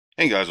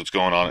Hey guys, what's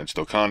going on? It's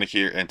Dokkan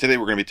here, and today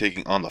we're going to be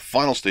taking on the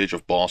final stage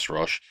of Boss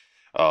Rush.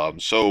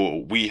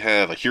 So we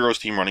have a Heroes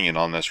team running in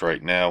on this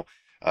right now.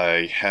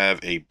 I have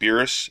a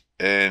Beerus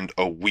and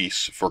a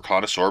Whis for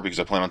Connoisseur because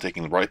I plan on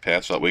taking the right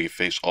path so that way we can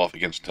face off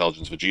against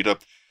Intelligence Vegeta.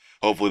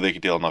 Hopefully they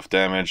can deal enough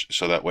damage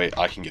so that way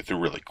I can get through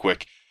really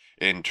quick.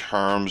 In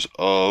terms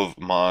of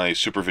my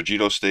Super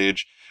Vegito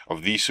stage,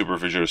 of the Super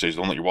Vegito stage,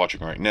 the one that you're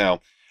watching right now,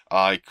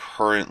 I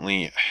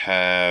currently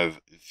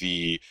have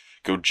the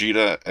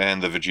Gogeta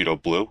and the Vegito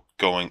Blue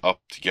going up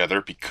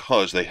together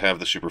because they have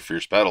the Super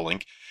Fierce Battle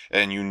Link,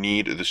 and you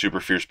need the Super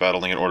Fierce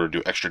Battle Link in order to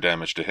do extra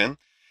damage to him.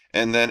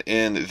 And then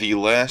in the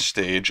last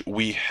stage,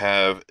 we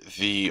have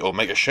the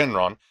Omega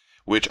Shenron,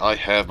 which I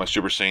have my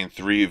Super Saiyan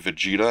 3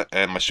 Vegeta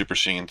and my Super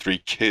Saiyan 3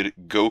 Kid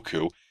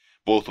Goku,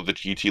 both with the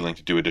GT Link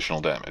to do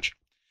additional damage.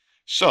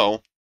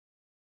 So,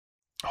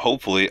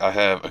 hopefully I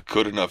have a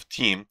good enough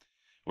team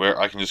where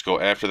I can just go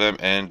after them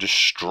and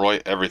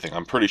destroy everything.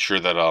 I'm pretty sure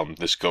that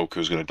this Goku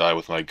is going to die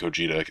with my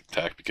Gogeta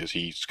attack because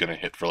he's going to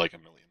hit for like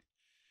 1,000,000.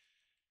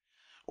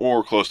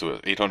 Or close to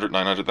it. 800,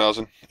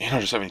 900,000?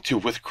 872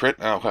 with crit?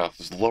 Oh, wow,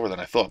 this is lower than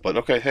I thought. But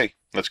okay, hey,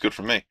 that's good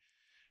for me.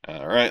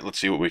 Alright, let's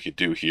see what we could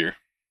do here.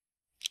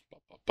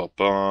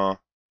 Oh,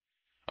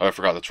 I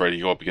forgot, that's right,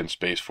 you go up against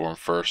Space Form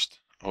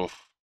first.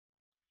 Oof.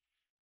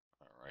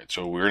 Alright,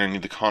 so we're going to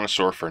need the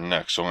Connoisseur for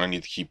next, so I'm going to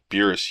need to keep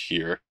Beerus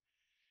here.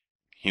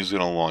 He's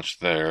going to launch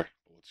there.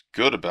 What's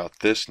good about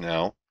this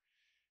now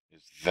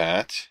is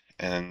that,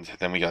 and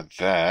then we got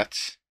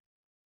that.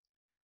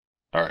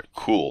 Alright,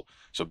 cool.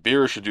 So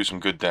Beerus should do some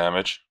good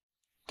damage.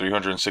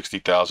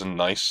 360,000,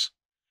 nice.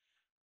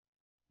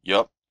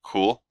 Yup,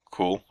 cool,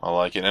 cool, I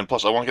like it. And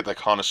plus, I want to get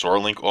that Connoisseur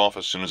link off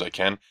as soon as I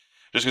can,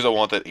 just because I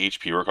want that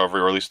HP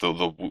recovery, or at least the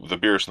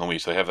Beerus and the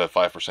Whis, they have that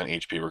 5%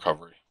 HP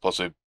recovery. Plus,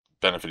 they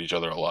benefit each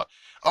other a lot.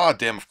 Ah,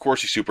 damn, of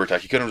course he's super attack.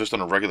 He could have just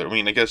done a regular. I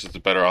mean, I guess it's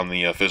better on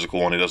the physical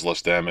one. He does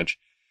less damage.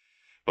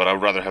 But I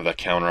would rather have that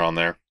counter on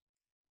there.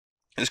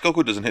 This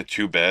Goku doesn't hit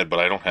too bad, but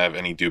I don't have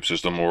any dupe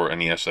system or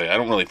any SA. I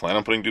don't really plan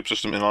on putting dupe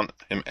system in on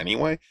him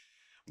anyway.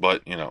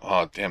 But, you know,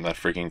 oh, damn, that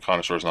freaking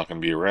Connoisseur is not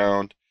going to be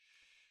around.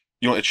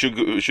 You know, it should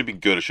be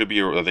good. It should be,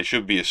 they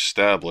should be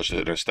established,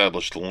 an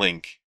established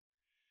link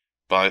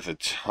by the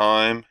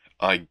time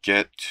I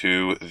get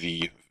to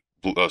the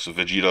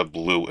Vegeta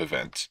Blue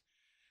event.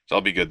 So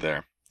I'll be good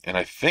there. And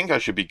I think I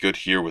should be good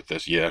here with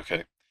this. Yeah,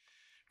 okay.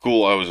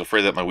 Cool, I was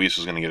afraid that my Whis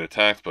was going to get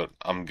attacked, but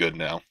I'm good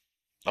now.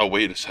 Oh,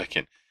 wait a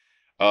second.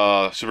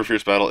 Super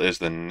Fierce Battle is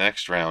the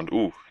next round.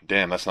 Ooh,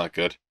 damn, that's not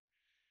good.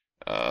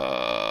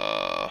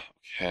 Okay.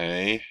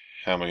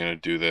 How am I going to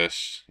do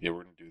this? Yeah,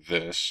 we're going to do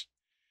this.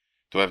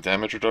 Do I have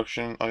damage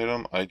reduction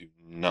item? I do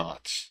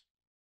not.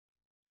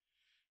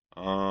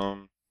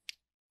 Oh,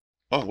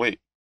 wait.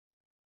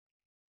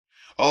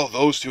 Oh,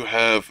 those two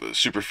have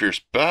Super Fierce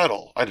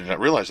Battle. I did not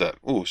realize that.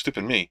 Ooh,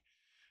 stupid me.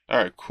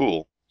 Alright,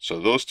 cool. So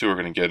those two are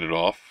going to get it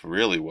off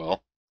really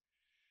well.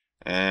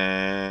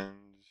 And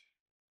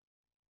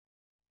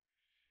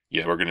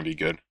yeah, we're going to be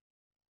good.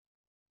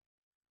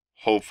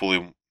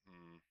 Hopefully.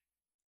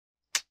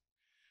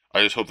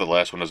 I just hope the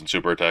last one doesn't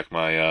super attack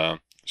my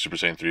Super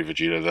Saiyan 3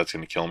 Vegeta. That's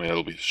going to kill me.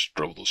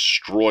 That'll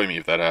destroy me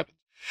if that happens.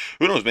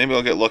 Who knows? Maybe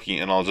I'll get lucky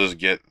and I'll just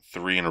get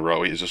 3 in a row.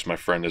 Wait, is this my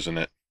friend, isn't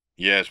it?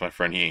 Yeah, it's my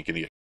friend. He ain't going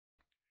to get...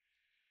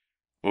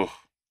 Oof.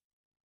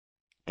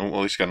 Oh, well,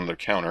 at least got another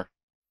counter.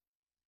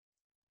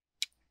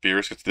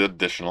 Beerus gets the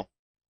additional.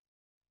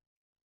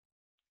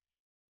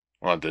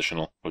 Well,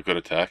 additional, but good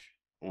attack.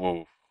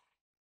 Whoa.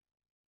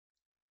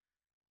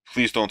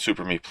 Please don't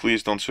super me.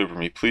 Please don't super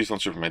me. Please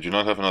don't super me. I do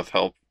not have enough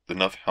health.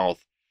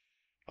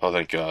 Oh,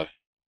 thank God.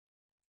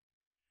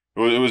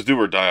 It was do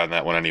or die on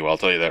that one anyway. I'll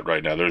tell you that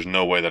right now. There's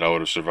no way that I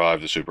would have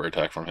survived a super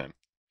attack from him.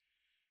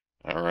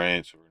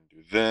 Alright, so we're going to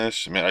do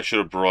this. I mean, I should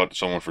have brought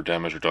someone for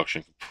damage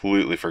reduction.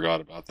 Completely forgot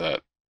about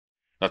that.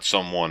 Not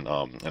someone,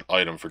 an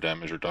item for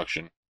damage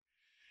reduction.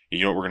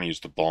 You know what? We're going to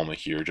use the Bulma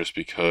here just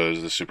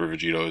because the Super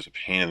Vegito is a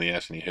pain in the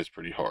ass and he hits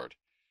pretty hard.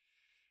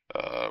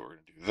 We're going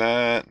to do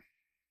that.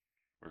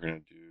 We're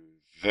going to do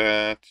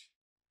that.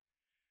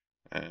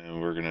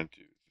 And we're going to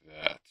do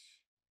that.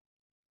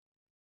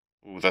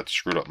 Ooh, that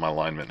screwed up my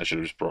alignment. I should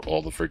have just brought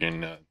all the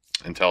freaking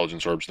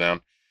intelligence orbs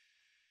down.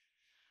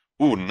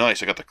 Ooh,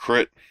 nice. I got the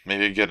crit.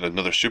 Maybe I get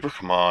another super.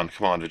 Come on,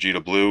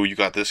 Vegeta Blue. You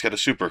got this. Get a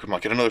super. Come on,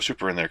 get another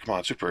super in there. Come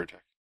on, super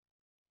attack.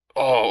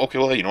 Oh, okay.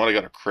 Well, hey, you know what? I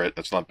got a crit.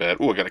 That's not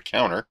bad. Ooh, I got a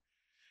counter.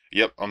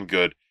 Yep, I'm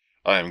good.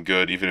 I am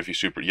good, even if you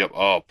super. Yep.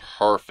 Oh,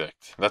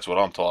 perfect. That's what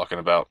I'm talking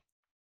about.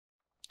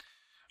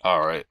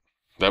 All right.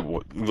 The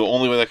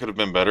only way that could have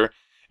been better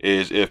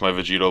is if my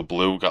Vegito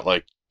Blue got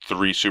like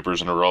 3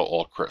 supers in a row,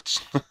 all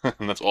crits.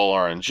 And that's all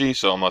RNG,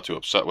 so I'm not too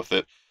upset with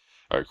it.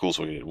 Alright, cool,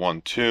 so we get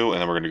 1, 2,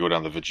 and then we're going to go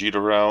down the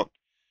Vegeta route.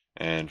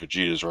 And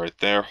Vegeta's right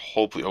there.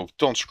 Hopefully, oh,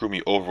 don't screw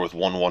me over with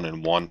 1, 1,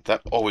 and 1.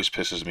 That always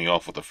pisses me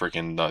off with the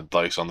freaking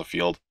dice on the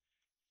field.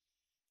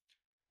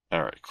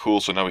 Alright,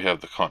 cool, so now we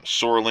have the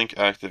Connoisseur link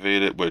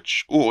activated,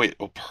 which, oh, wait,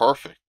 oh,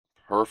 perfect.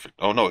 Perfect.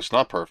 Oh, no, it's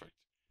not perfect.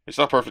 It's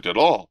not perfect at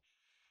all.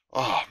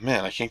 Oh,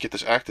 man, I can't get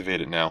this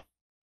activated now.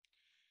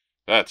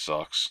 That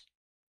sucks.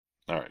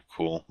 Alright,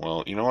 cool.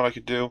 Well, you know what I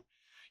could do?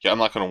 Yeah, I'm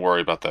not going to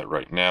worry about that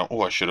right now.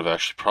 Oh, I should have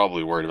actually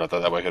probably worried about that.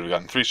 That way I could have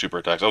gotten 3 super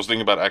attacks. I was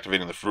thinking about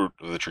activating the Fruit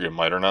of the Tree of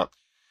Might or not,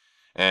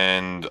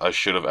 and I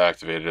should have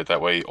activated it.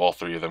 That way all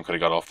 3 of them could have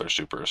got off their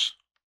supers.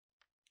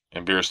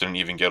 And Beerus didn't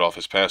even get off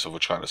his passive,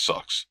 which kind of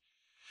sucks.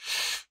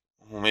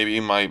 Maybe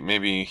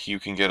you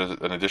can get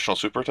an additional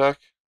super attack?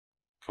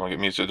 Come on, get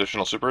me an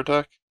additional super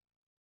attack?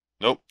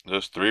 Nope,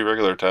 just 3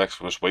 regular attacks.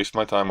 Just waste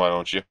my time, why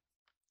don't you?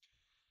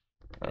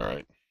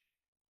 Alright.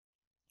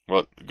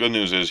 Well, the good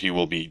news is he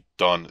will be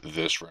done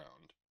this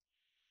round.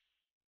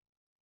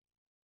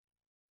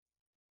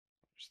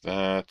 There's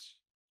that.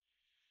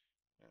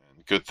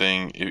 And good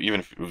thing, even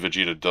if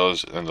Vegeta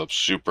does end up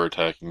super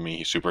attacking me,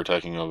 he's super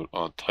attacking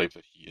a type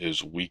that he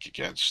is weak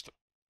against.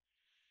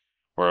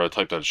 Or a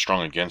type that is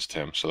strong against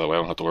him, so that way I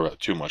don't have to worry about it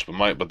too much.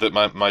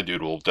 But my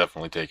dude will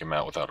definitely take him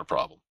out without a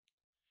problem.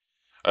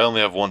 I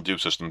only have one dupe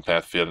system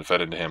path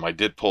fed into him. I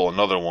did pull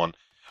another one.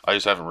 I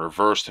just haven't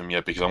reversed him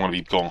yet because I'm going to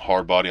be going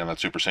hard body on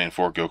that Super Saiyan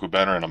 4 Goku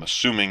banner, and I'm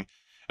assuming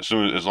as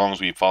long as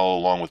we follow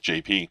along with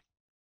JP,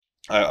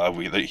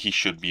 he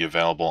should be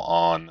available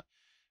on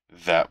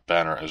that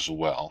banner as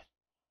well.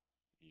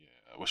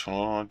 Yeah, which one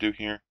do I want to do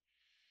here?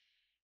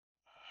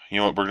 You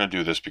know what? We're going to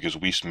do this because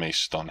Whis may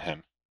stun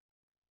him.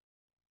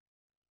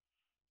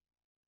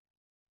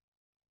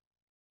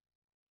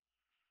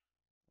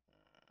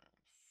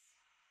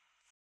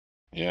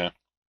 Yeah,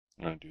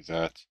 I'm going to do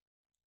that.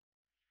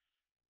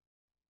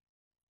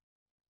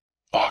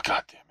 Oh,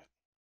 god damn it.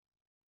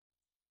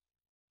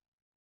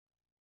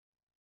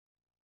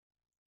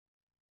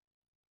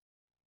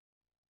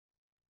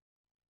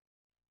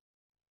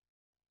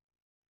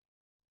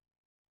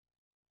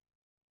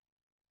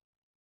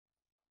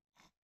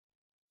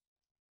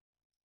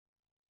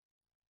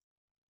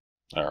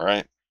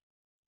 Alright.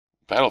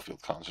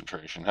 Battlefield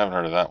concentration. Haven't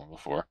heard of that one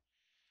before.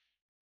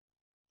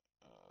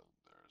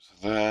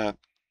 There's that.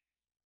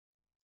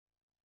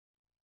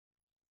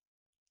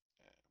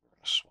 We're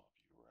gonna swap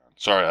you around.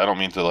 Sorry, I don't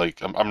mean to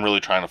like. I'm really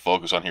trying to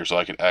focus on here so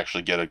I can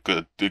actually get a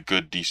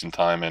good, decent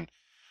time in.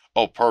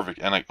 Oh, perfect.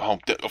 And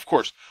of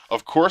course,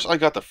 I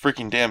got the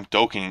freaking damn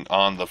Dokkan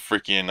on the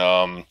freaking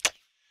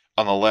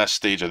on the last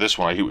stage of this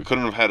one. I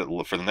couldn't have had it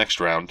for the next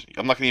round.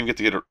 I'm not gonna even get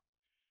to get it.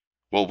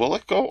 Well, will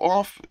it go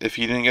off if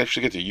he didn't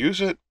actually get to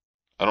use it?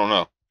 I don't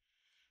know.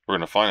 We're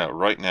gonna find out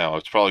right now.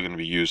 It's probably gonna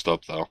be used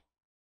up though.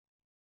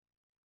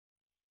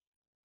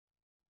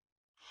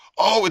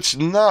 Oh, it's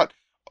not.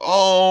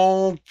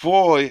 Oh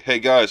boy. Hey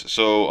guys,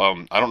 so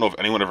I don't know if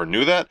anyone ever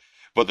knew that,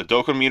 but the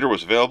Dokkan meter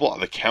was available.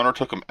 The counter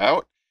took him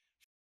out.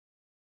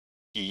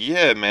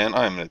 Yeah, man,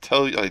 I'm gonna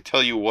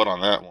tell you what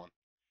on that one.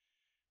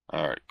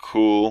 All right,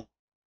 cool.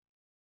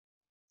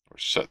 We're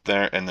set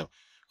there, and then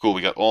cool.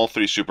 We got all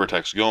 3 super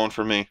attacks going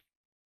for me,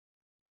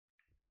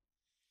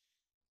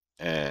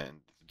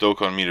 and the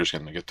Dokkan meter's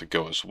gonna get to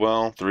go as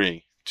well.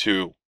 3,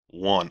 2,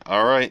 1.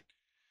 All right.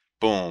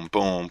 Boom,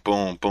 boom,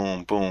 boom,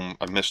 boom, boom.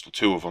 I missed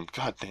 2 of them.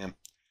 God damn.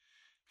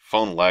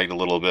 Phone lagged a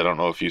little bit. I don't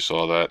know if you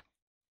saw that.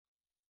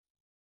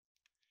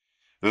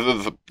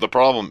 The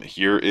problem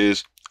here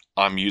is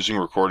I'm using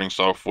recording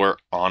software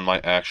on my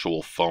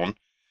actual phone.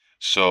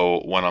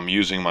 So when I'm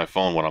using my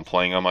phone, when I'm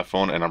playing on my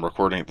phone and I'm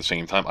recording at the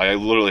same time, I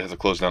literally have to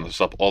close down to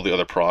stop all the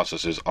other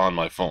processes on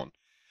my phone.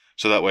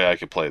 So that way I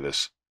could play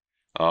this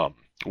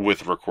with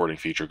the recording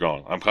feature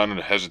going. I'm kind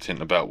of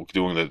hesitant about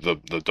doing the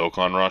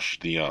Dokkan Rush,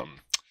 the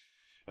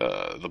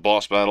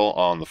boss battle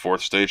on the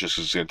 4th stage, just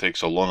because it's going to take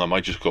so long. I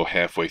might just go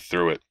halfway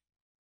through it.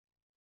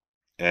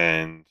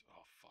 And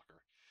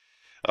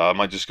I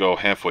might just go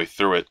halfway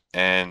through it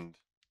and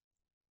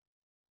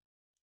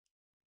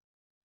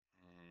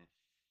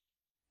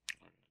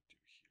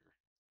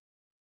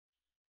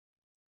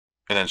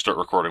then start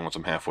recording once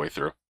I'm halfway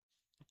through.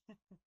 I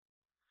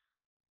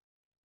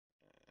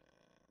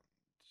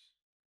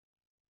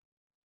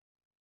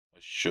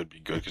should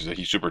be good because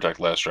he super attacked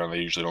last round. They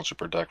usually don't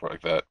super attack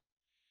like that.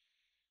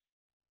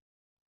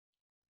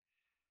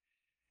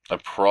 I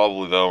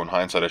probably, though, in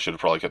hindsight, I should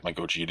have probably kept my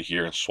Gogeta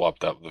here and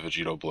swapped out the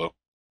Vegito Blue.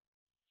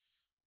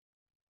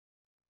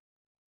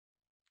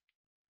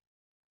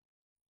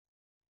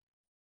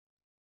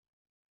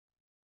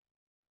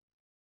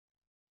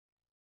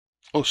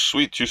 Oh,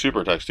 sweet, 2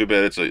 super attacks. Too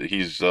bad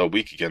he's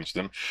weak against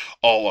him.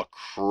 Oh, a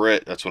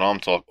crit. That's what I'm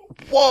talking.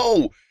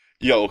 Whoa!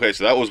 Yo, okay,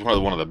 so that was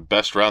one of the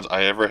best rounds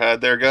I ever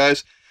had there,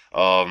 guys.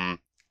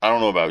 I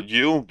don't know about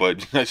you,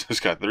 but I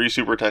just got 3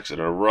 super attacks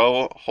in a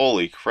row.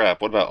 Holy crap!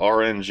 What about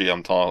RNG?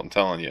 I'm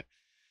telling you.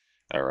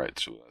 All right,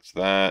 so that's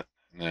that.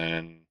 And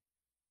then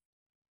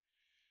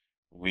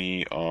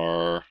we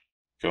are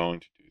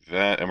going to do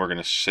that, and we're going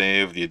to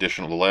save the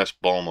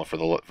last Bulma for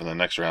the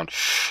next round.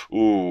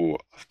 Ooh,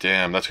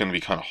 damn, that's going to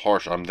be kind of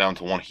harsh. I'm down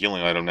to 1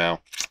 healing item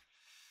now.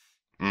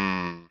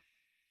 I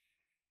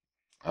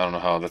don't know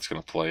how that's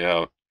going to play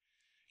out.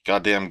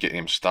 Goddamn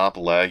game, stop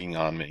lagging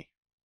on me.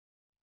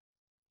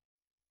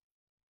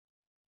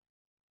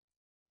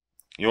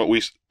 You know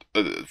what,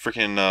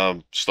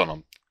 freaking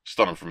stun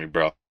him for me,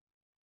 bro.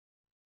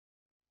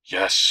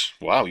 Yes,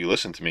 wow, you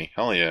listened to me.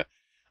 Hell yeah.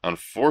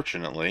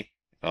 Unfortunately,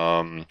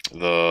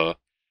 The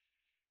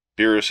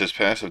Beerus'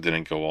 passive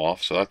didn't go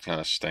off, so that kind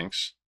of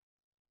stinks.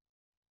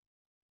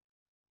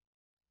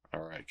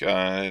 Alright,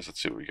 guys,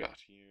 let's see what we got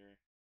here.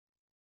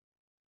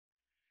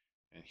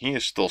 And he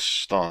is still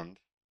stunned.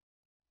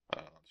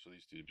 So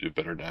these do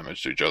better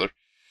damage to each other.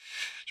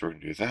 So we're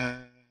going to do that,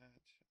 and then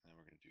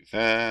we're going to do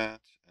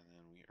that, and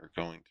then we are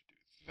going to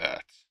do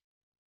that.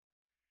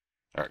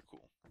 Alright,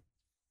 cool.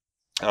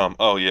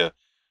 Oh yeah,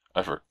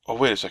 oh,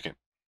 wait a second.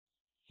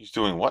 He's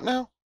doing what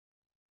now?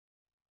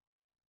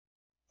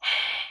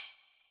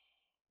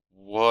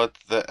 What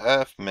the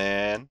F,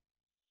 man?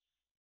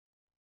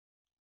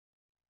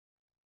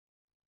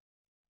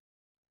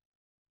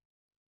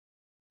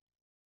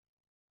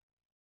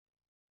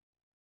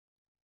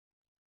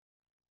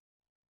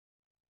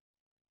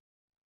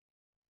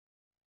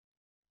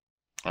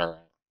 Alright.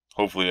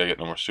 Hopefully I get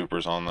no more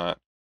supers on that.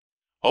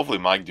 Hopefully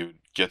my dude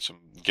gets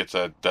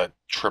that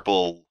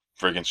triple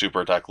friggin'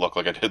 super attack luck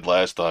like I did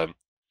last time.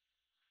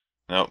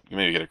 Nope,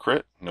 maybe get a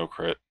crit? No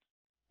crit.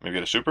 Maybe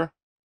get a super?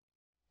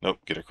 Nope,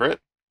 get a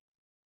crit?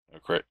 No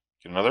crit.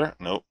 Get another?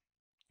 Nope.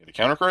 Get a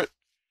counter crit?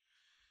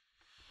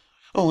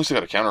 Oh, at least I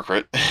got a counter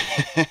crit.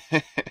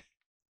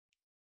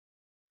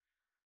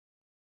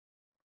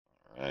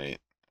 Alright.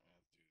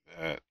 Do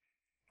that.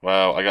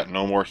 Wow, I got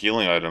no more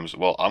healing items.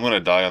 Well, I'm gonna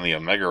die on the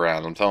Omega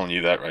round. I'm telling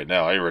you that right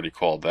now. I already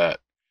called that.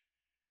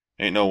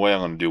 Ain't no way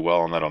I'm gonna do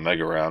well on that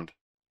Omega round.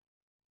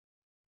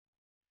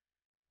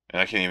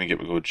 And I can't even get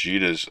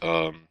Gogeta's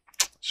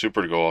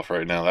super to go off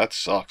right now. That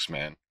sucks,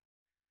 man.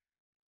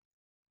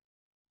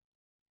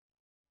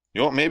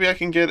 You know what? Maybe I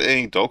can get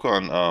a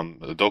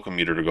Dokkan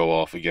meter to go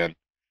off again.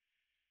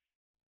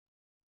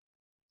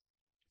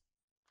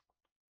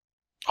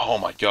 Oh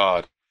my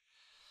god.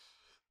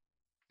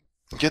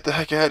 Get the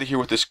heck out of here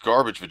with this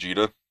garbage,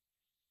 Vegeta.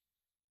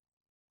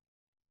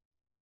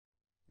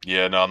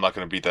 Yeah, no, I'm not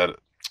gonna beat that.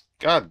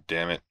 God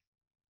damn it.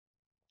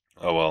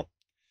 Oh well.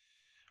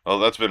 Well,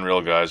 that's been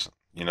real, guys.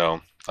 You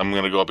know, I'm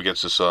gonna go up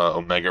against this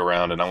Omega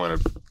round, and I'm gonna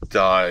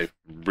die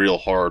real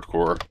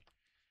hardcore.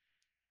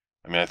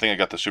 I mean, I think I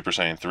got the Super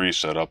Saiyan 3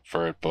 set up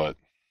for it, but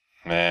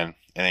man,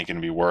 it ain't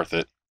gonna be worth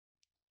it.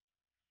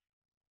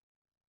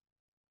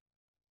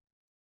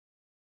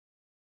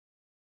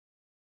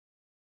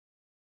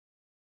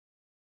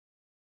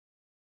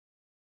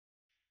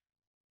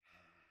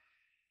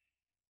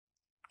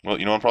 Well,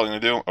 you know what I'm probably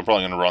gonna do? I'm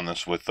probably gonna run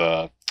this with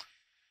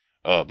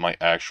my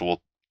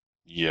actual.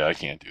 Yeah, I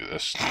can't do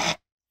this.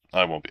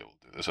 I won't be able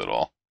to do this at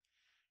all.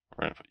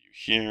 We're gonna put you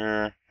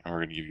here, and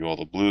we're gonna give you all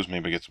the blues.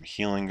 Maybe get some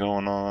healing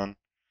going on,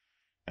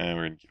 and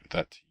we're gonna give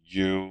that to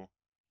you.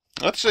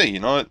 Let's see. You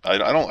know what? I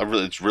don't.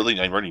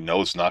 I already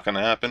know it's not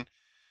gonna happen.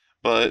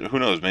 But who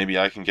knows? Maybe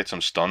I can get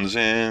some stuns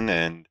in,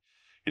 and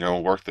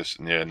work this.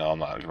 Yeah, no, I'm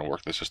not gonna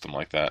work the system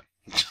like that.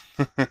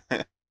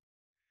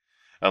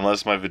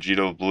 Unless my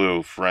Vegito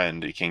Blue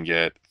friend can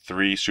get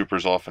 3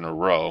 supers off in a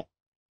row,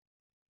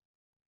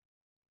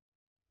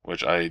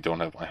 which I don't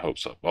have my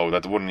hopes up. Oh,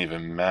 that wouldn't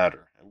even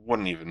matter. It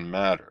wouldn't even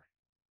matter.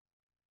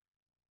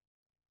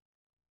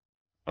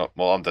 Oh,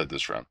 well, I'm dead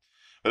this round.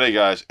 But hey,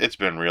 guys, it's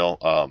been real.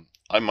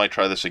 I might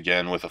try this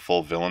again with a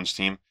full villains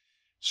team.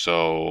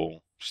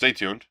 So stay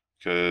tuned,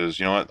 because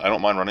you know what? I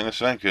don't mind running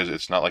this event because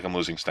it's not like I'm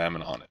losing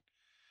stamina on it.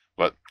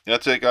 But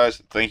that's it,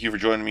 guys. Thank you for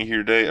joining me here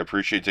today. I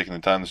appreciate taking the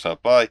time to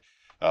stop by.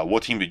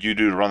 What team did you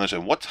do to run this,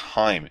 and what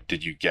time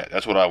did you get?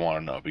 That's what I want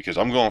to know, because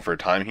I'm going for a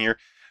time here.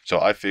 So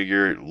I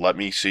figured, let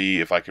me see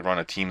if I can run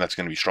a team that's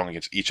going to be strong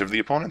against each of the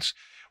opponents.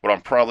 What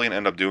I'm probably going to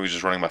end up doing is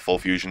just running my full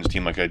fusions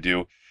team like I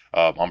do.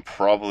 I'm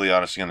probably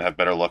honestly going to have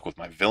better luck with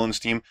my villains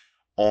team,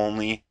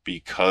 only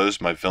because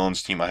my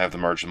villains team, I have the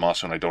Merge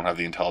Zamasu, and I don't have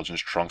the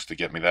Intelligence Trunks to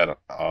get me that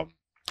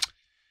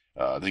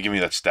to give me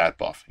that stat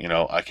buff.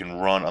 I can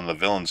run on the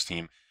villains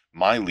team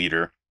my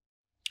leader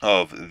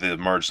of the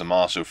Merge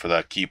Zamasu for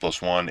that Ki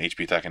 +1,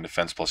 HP attack and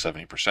defense plus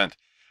 70%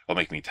 will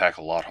make me attack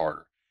a lot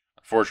harder.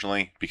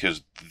 Unfortunately,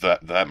 because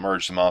that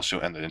Merge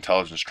Zamasu and the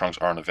Intelligence Trunks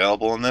aren't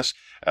available in this,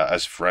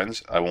 as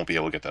friends, I won't be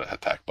able to get that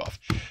attack buff.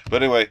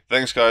 But anyway,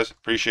 thanks guys,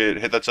 appreciate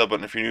it. Hit that sub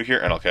button if you're new here,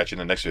 and I'll catch you in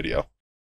the next video.